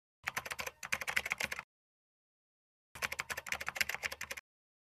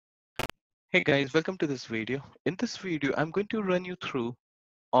Hey guys, welcome to this video. In this video, I'm going to run you through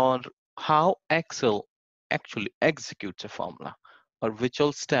on how Excel actually executes a formula or which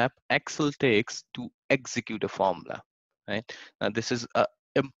all step Excel takes to execute a formula, right? Now, this is a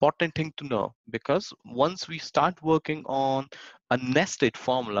important thing to know because once we start working on a nested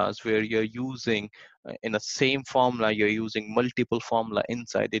formulas where you're using in a same formula, you're using multiple formula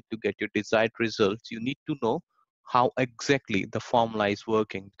inside it to get your desired results, you need to know how exactly the formula is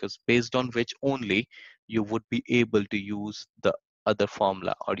working because based on which only you would be able to use the other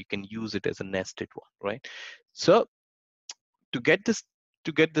formula or you can use it as a nested one, right? So to get this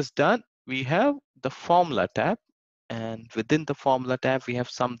done, we have the formula tab, and within the formula tab we have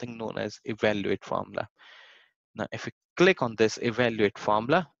something known as evaluate formula. Now if we click on this evaluate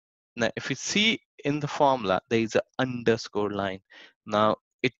formula, now if you see in the formula there is a underscore line. Now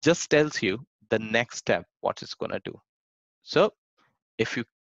it just tells you the next step what it's going to do. So if you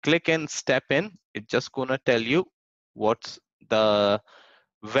click and step in, it's just gonna tell you what's the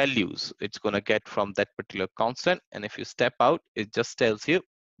values it's gonna get from that particular constant. And if you step out, it just tells you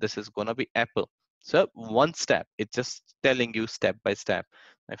this is gonna be apple. So one step, it's just telling you step by step.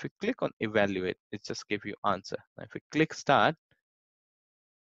 Now if you click on evaluate, it just give you answer. Now if you click start,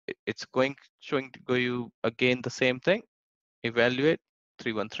 it's going showing to go you again the same thing, evaluate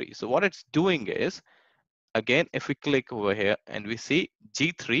 313. So what it's doing is, again, if we click over here and we see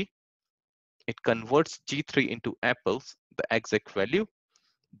G3, it converts G3 into apples, the exact value.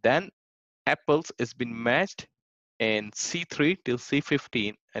 Then apples is been matched in C3 till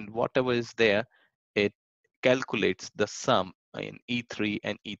C15, and whatever is there, it calculates the sum in E3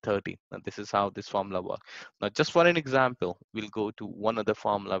 and E30. Now this is how this formula works. Now just for an example, we'll go to one other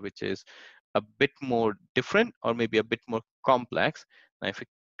formula which is a bit more different or maybe a bit more complex. Now if you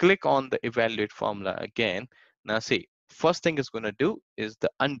click on the evaluate formula again, now see, first thing it's going to do is the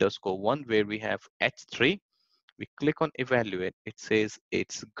underscore one where we have H3. We click on evaluate, it says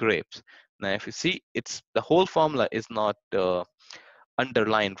it's grapes. Now if you see, it's the whole formula is not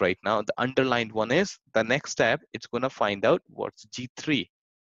underlined right now. The underlined one is the next step, it's going to find out what's G3.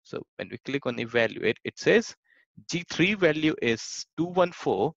 So when we click on evaluate, it says G3 value is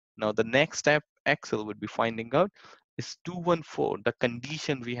 214. Now the next step Excel would be finding out is 214. The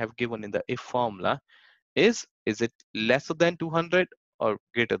condition we have given in the if formula is it lesser than 200 or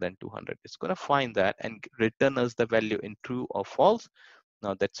greater than 200? It's going to find that and return us the value in true or false.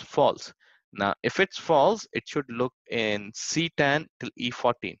 Now that's false. Now if it's false, it should look in C10 till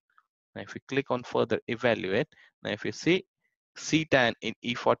E14. Now if we click on further evaluate, now if you see C10 in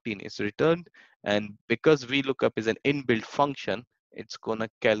E14 is returned, and because VLOOKUP is an inbuilt function, it's gonna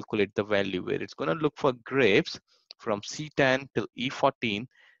calculate the value where it's gonna look for grapes from C10 till E14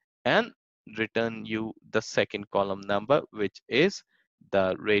 and return you the second column number, which is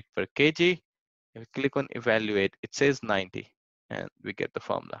the rate per kg. If we click on evaluate, it says 90 and we get the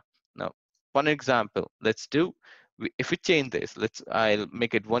formula. Now, one example, let's do, if we change this, I'll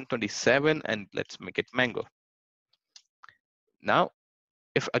make it 127 and let's make it mango. Now,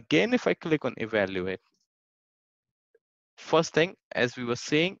 if I click on evaluate, first thing, as we were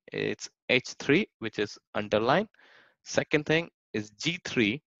saying, it's H3, which is underline. Second thing is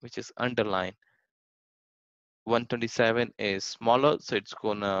G3, which is underline. 127 is smaller, so it's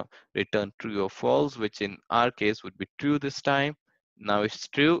gonna return true or false, which in our case would be true this time. Now it's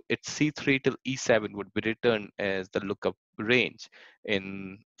true, it's C3 till E7 would be returned as the lookup range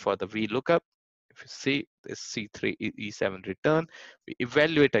in for the VLOOKUP. If you see this C3 E7 return, we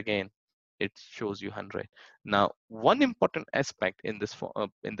evaluate again, it shows you 100. Now, one important aspect in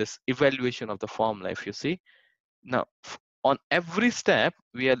this evaluation of the formula, if you see, now on every step,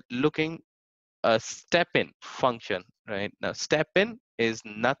 we are looking a step in function, right? Now, step in is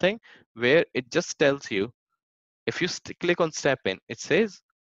nothing where it just tells you, if you click on step in, it says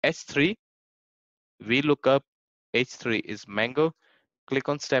H3, VLOOKUP, H3 is mango. Click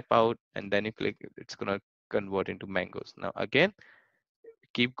on step out, and then you click, it's going to convert into mangoes. Now, again,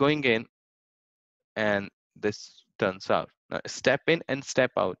 keep going in, and this turns out. Now, step in and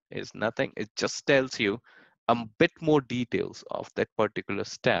step out is nothing. It just tells you a bit more details of that particular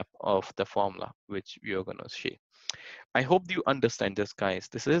step of the formula, which you're going to see. I hope you understand this, guys.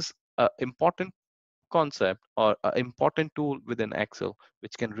 This is an important concept or an important tool within Excel,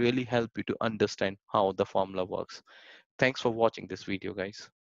 which can really help you to understand how the formula works. Thanks for watching this video, guys.